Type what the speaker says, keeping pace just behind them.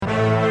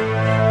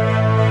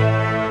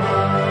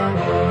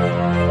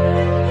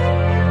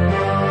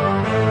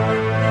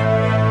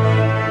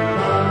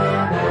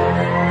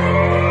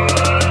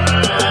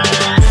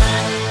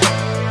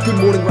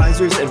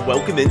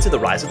Welcome into the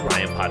Rise with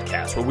Ryan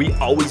podcast, where we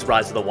always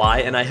rise with a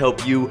Y, and I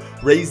help you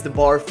raise the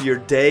bar for your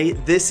day.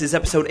 This is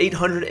episode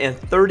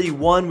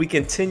 831. We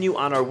continue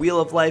on our Wheel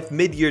of Life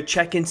mid-year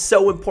check-in.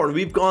 So important.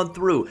 We've gone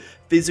through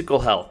physical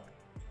health,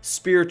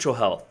 spiritual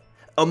health,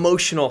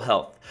 emotional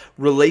health,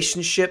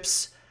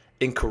 relationships,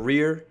 and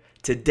career.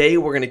 Today,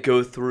 we're going to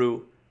go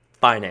through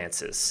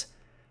finances.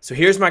 So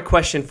here's my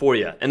question for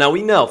you. And now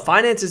we know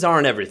finances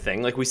aren't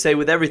everything. Like we say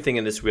with everything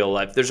in this Wheel of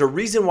Life, there's a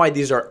reason why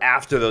these are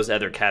after those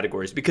other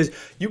categories. Because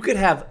you could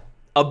have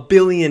 $1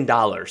 billion,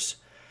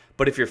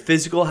 but if your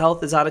physical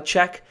health is out of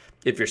check,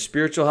 if your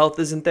spiritual health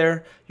isn't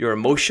there, your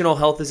emotional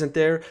health isn't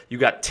there, you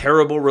got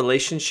terrible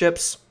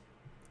relationships,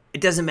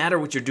 it doesn't matter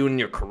what you're doing in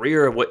your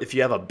career or if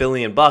you have $1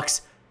 billion,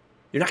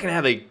 you're not going to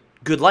have a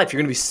good life. You're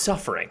going to be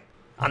suffering.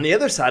 On the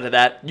other side of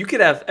that, you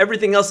could have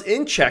everything else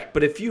in check,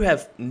 but if you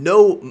have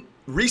no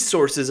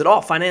resources at all,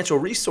 financial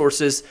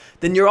resources,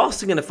 then you're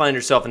also going to find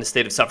yourself in a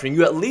state of suffering.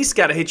 You at least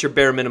got to hit your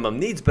bare minimum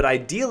needs, but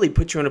ideally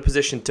put you in a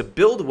position to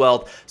build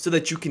wealth so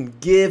that you can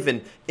give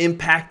and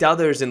impact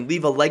others and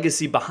leave a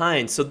legacy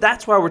behind. So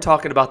that's why we're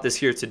talking about this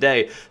here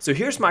today. So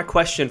here's my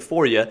question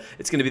for you.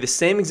 It's going to be the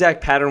same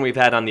exact pattern we've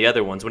had on the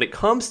other ones. When it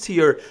comes to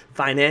your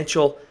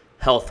financial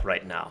health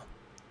right now,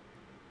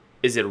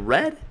 is it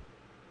red?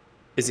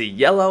 Is it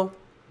yellow?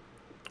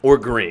 Or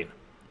green?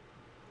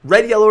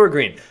 Red, yellow, or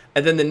green?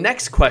 And then the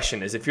next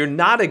question is, if you're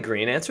not a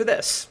green, answer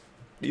this.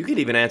 You could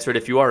even answer it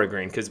if you are a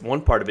green, because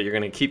one part of it you're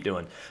going to keep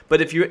doing.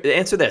 But if you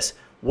answer this,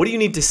 what do you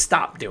need to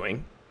stop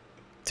doing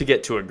to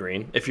get to a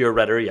green if you're a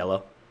red or a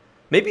yellow?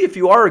 Maybe if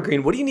you are a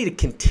green, what do you need to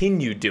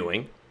continue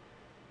doing?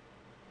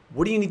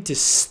 What do you need to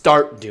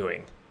start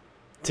doing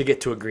to get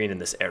to a green in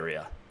this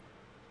area?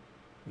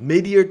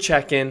 Mid-year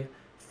check-in,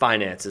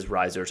 finances,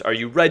 risers. Are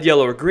you red,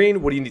 yellow, or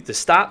green? What do you need to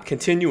stop,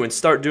 continue, and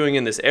start doing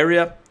in this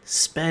area?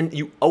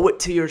 You owe it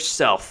to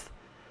yourself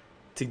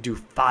to do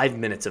 5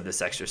 minutes of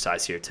this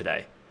exercise here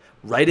today.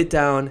 Write it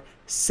down,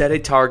 set a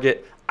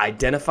target,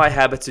 identify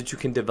habits that you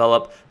can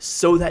develop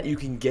so that you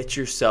can get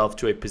yourself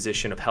to a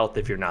position of health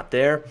if you're not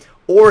there.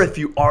 Or if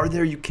you are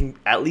there, you can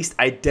at least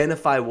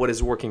identify what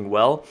is working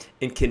well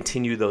and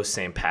continue those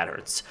same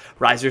patterns.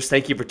 Risers,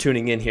 thank you for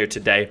tuning in here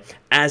today.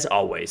 As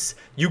always,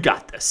 you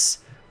got this.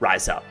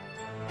 Rise up.